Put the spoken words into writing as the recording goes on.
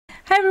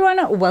Hi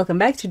everyone, welcome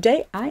back.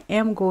 Today I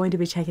am going to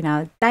be checking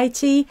out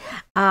Daichi.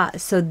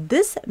 So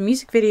this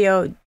music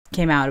video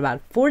came out about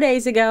 4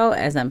 days ago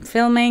as I'm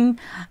filming,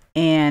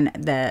 and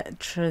the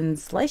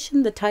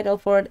translation, the title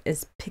for it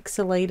is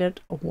Pixelated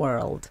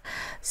World.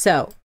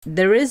 So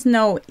there is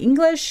no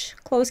English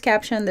closed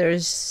caption,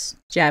 there's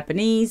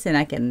Japanese, and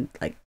I can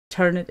like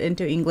turn it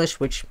into English,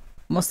 which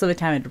most of the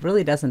time it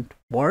really doesn't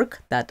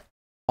work, that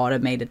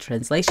automated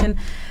translation,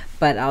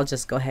 but I'll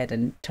just go ahead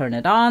and turn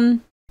it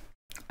on.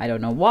 I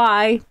don't know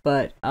why,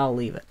 but I'll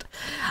leave it.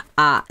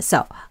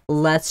 So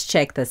let's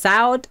check this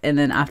out, and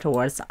then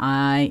afterwards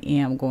I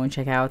am going to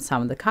check out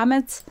some of the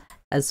comments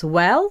as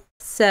well.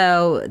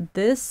 So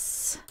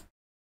this,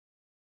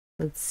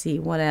 let's see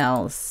what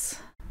else.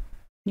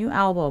 New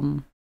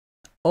album,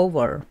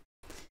 Over,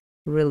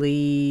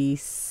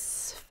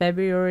 release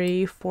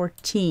February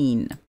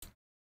 14.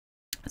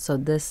 So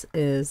this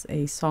is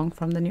a song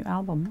from the new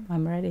album.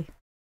 I'm ready.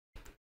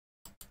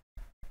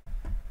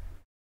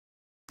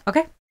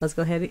 Okay, let's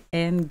go ahead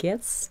and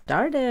get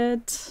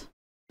started.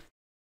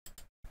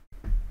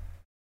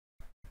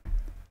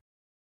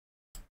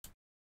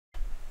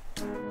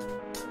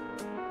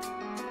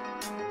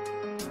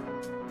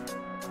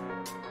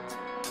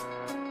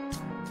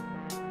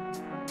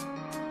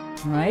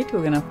 All right,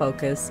 we're gonna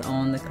focus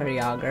on the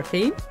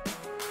choreography.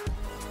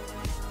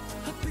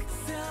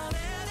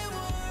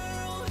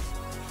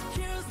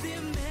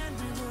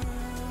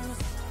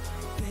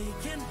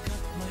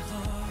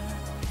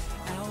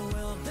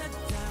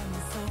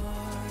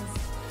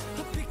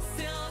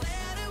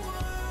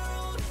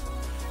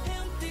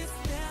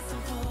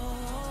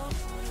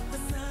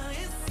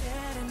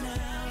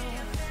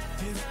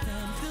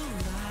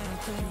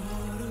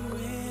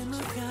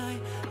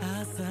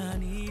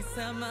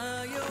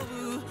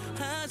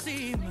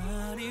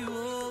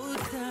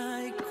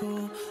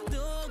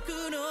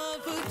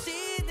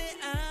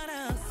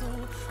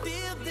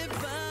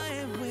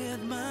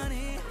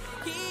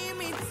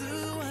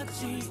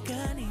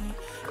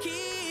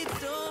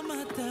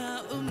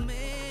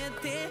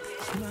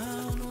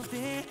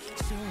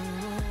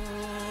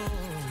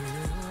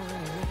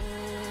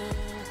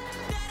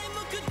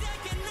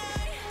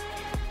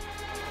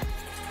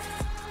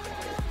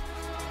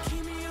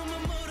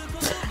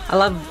 I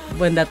love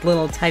when that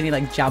little tiny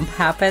like jump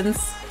happens.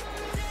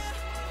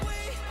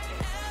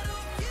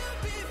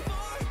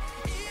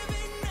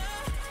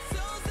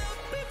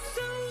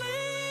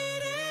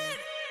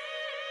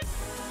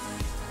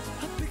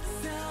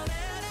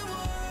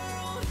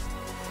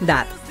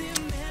 That.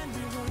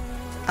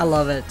 I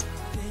love it.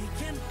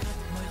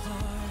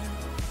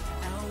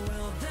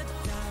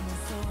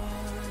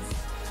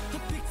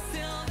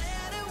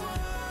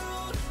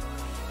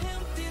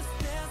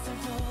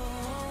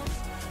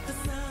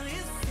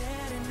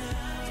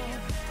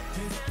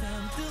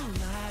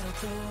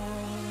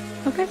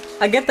 Okay,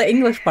 I get the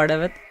English part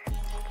of it.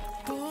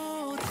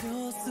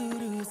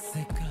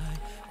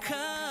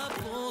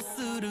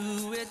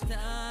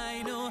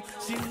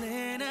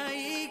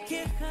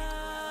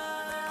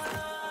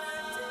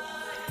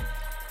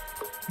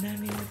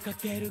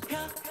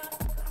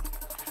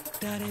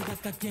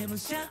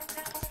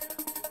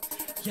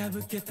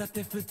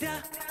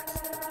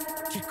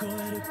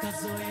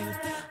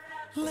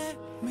 Let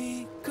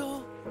me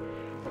go,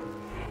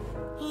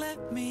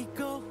 let me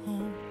go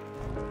home,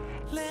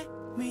 let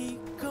me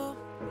go,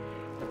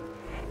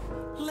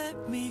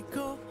 let me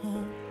go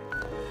home,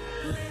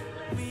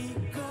 let me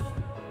go,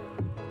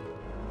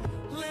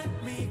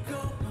 let me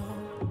go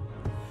home,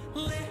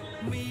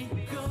 let me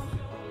go,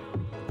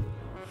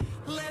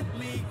 let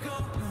me go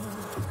home.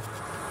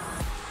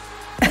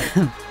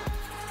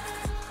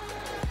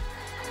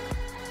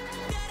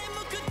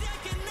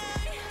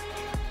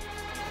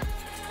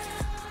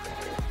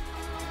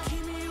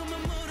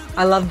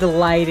 I love the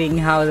lighting,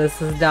 how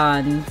this is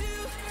done.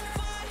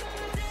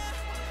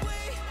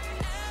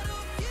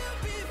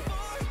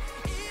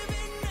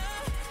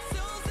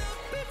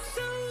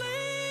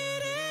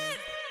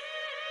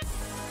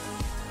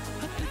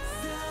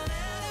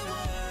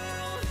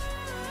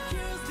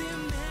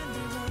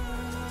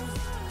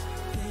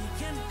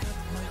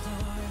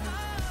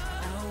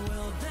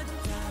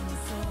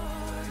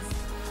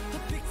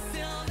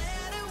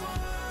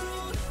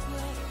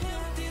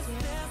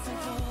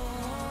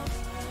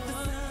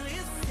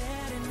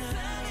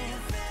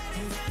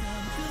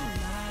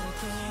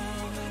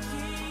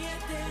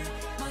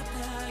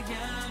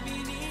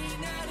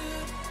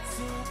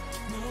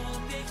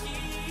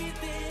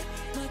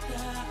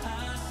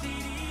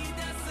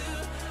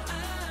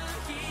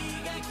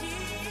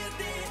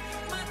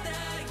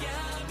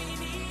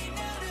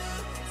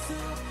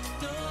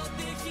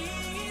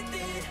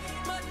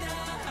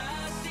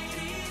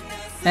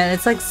 And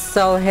it's like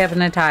so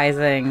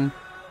hypnotizing.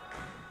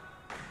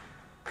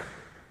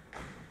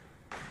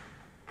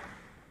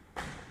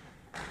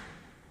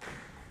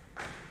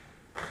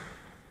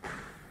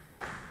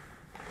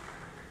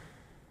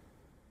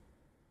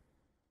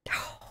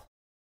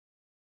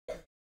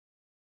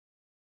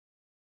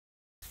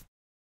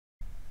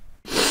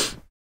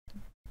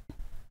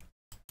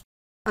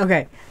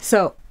 Okay,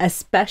 so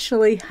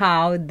especially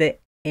how the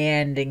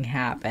ending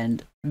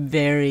happened,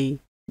 very,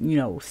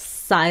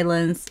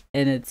 silence,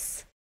 and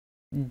it's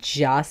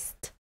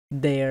just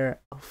their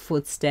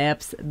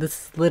footsteps.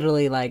 This is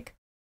literally like,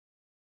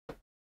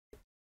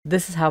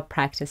 this is how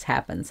practice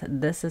happens.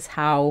 This is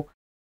how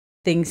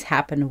things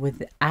happen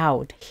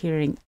without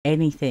hearing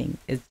anything.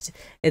 It's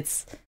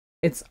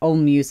its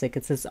own music,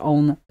 it's its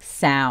own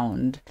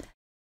sound,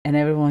 and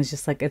everyone's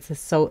just like, it's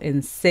so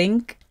in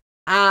sync.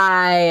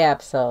 I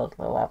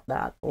absolutely love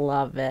that.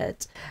 Love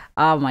it.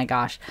 Oh my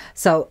gosh.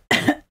 So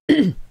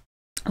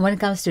when it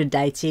comes to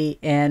Daichi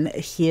and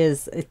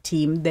his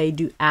team, they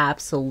do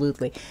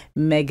absolutely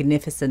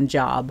magnificent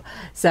job.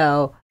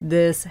 So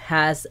this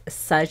has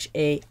such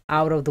a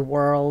out of the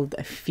world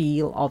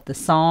feel of the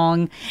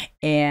song,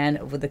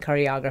 and with the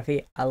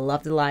choreography, I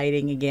love the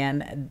lighting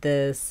again.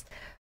 This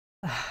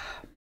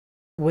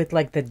with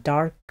like the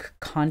dark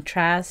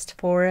contrast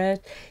for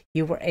it,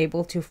 you were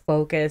able to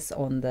focus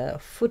on the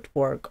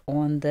footwork,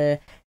 on the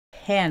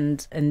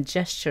hand and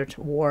gesture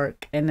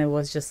work, and it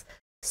was just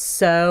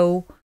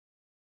so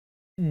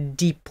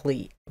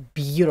deeply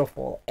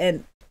beautiful,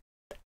 and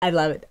I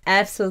love it.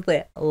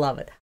 Absolutely love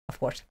it. Of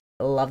course,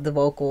 I love the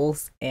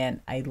vocals,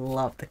 and I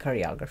love the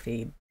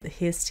choreography.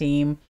 His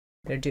team,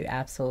 they do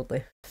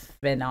absolutely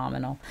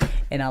phenomenal,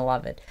 and I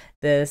love it.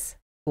 This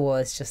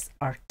was just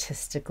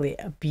artistically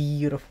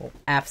beautiful,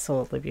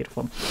 absolutely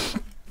beautiful.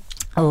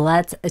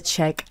 Let's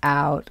check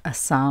out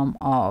some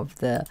of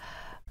the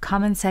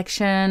comment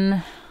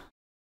section.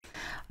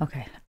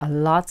 Okay,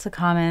 lots of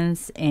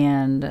comments,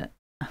 and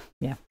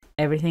yeah,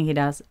 everything he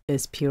does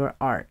is pure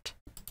art.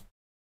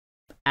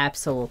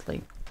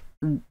 Absolutely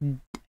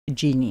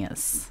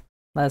genius.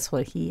 That's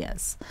what he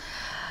is.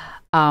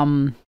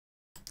 I'm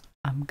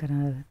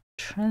gonna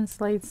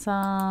translate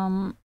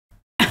some.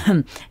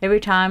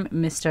 Every time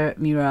Mr.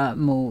 Miura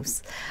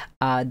moves,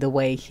 the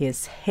way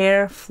his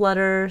hair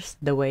flutters,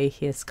 the way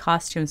his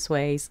costume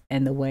sways,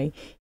 and the way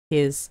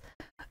his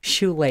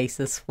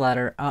shoelaces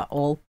flutter are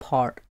all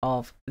part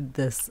of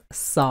this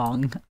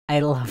song.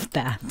 I love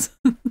that.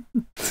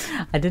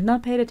 I did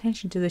not pay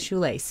attention to the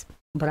shoelace,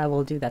 but I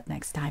will do that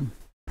next time.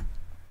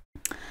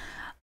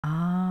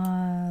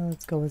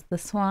 Let's go with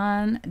this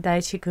one.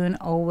 Daichi-kun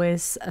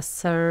always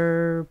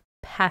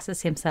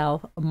surpasses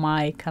himself.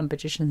 My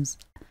competition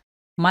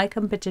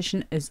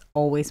is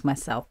always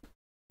myself.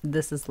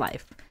 This is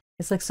life.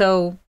 It's like,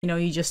 so,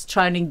 you're just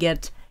trying to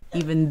get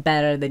even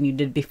better than you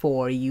did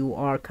before. You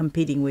are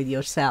competing with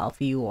yourself.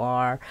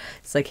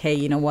 It's like, hey,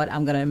 you know what?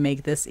 I'm gonna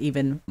make this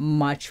even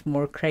much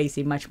more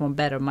crazy, much more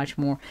better, much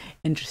more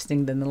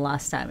interesting than the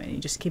last time. And you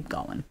just keep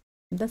going.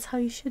 That's how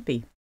you should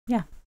be.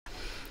 Yeah.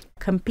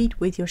 Compete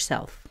with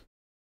yourself.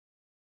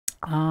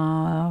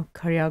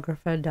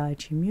 Choreographer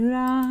Daichi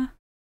Miura.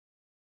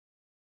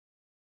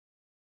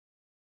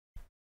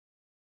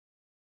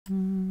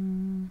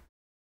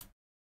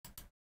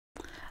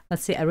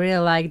 Let's see, I really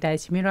like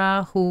Daichi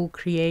Miura, who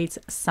creates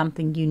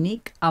something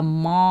unique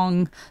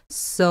among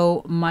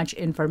so much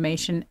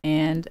information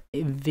and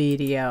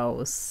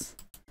videos.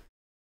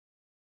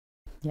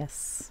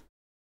 Yes.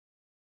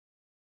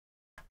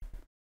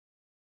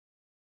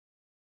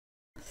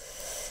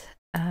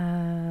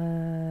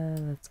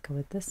 Let's go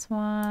with this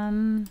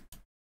one.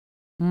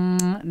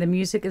 The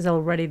music is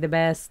already the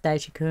best.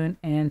 Daichi-kun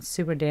and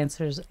Super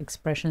Dancer's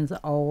expressions are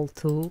all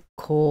too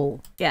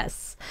cool.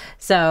 Yes.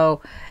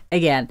 So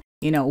again,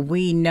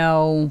 we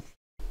know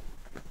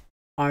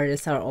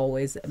artists are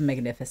always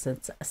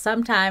magnificent.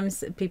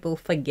 Sometimes people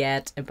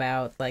forget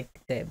about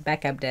like the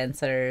backup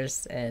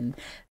dancers and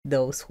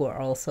those who are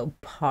also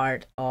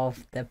part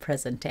of the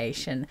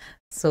presentation.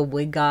 So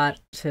we got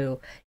to,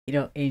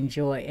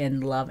 enjoy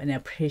and love and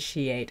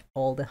appreciate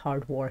all the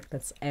hard work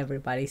that's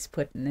everybody's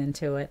putting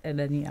into it. And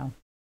then,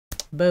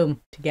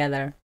 boom,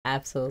 together,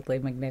 absolutely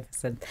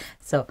magnificent.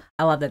 So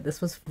I love that. This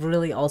was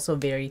really also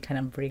very kind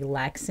of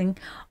relaxing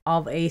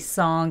of a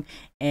song,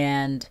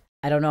 and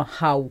I don't know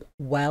how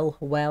well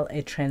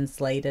it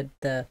translated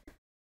the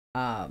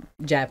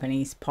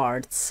Japanese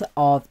parts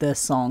of the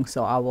song,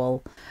 so I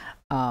will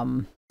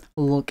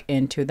look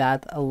into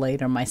that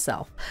later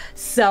myself.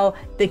 So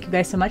thank you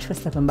guys so much for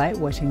stopping by,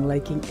 watching,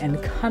 liking,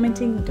 and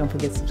commenting. Don't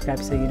forget to subscribe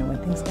so you know when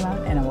things come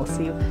out, and I will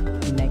see you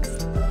next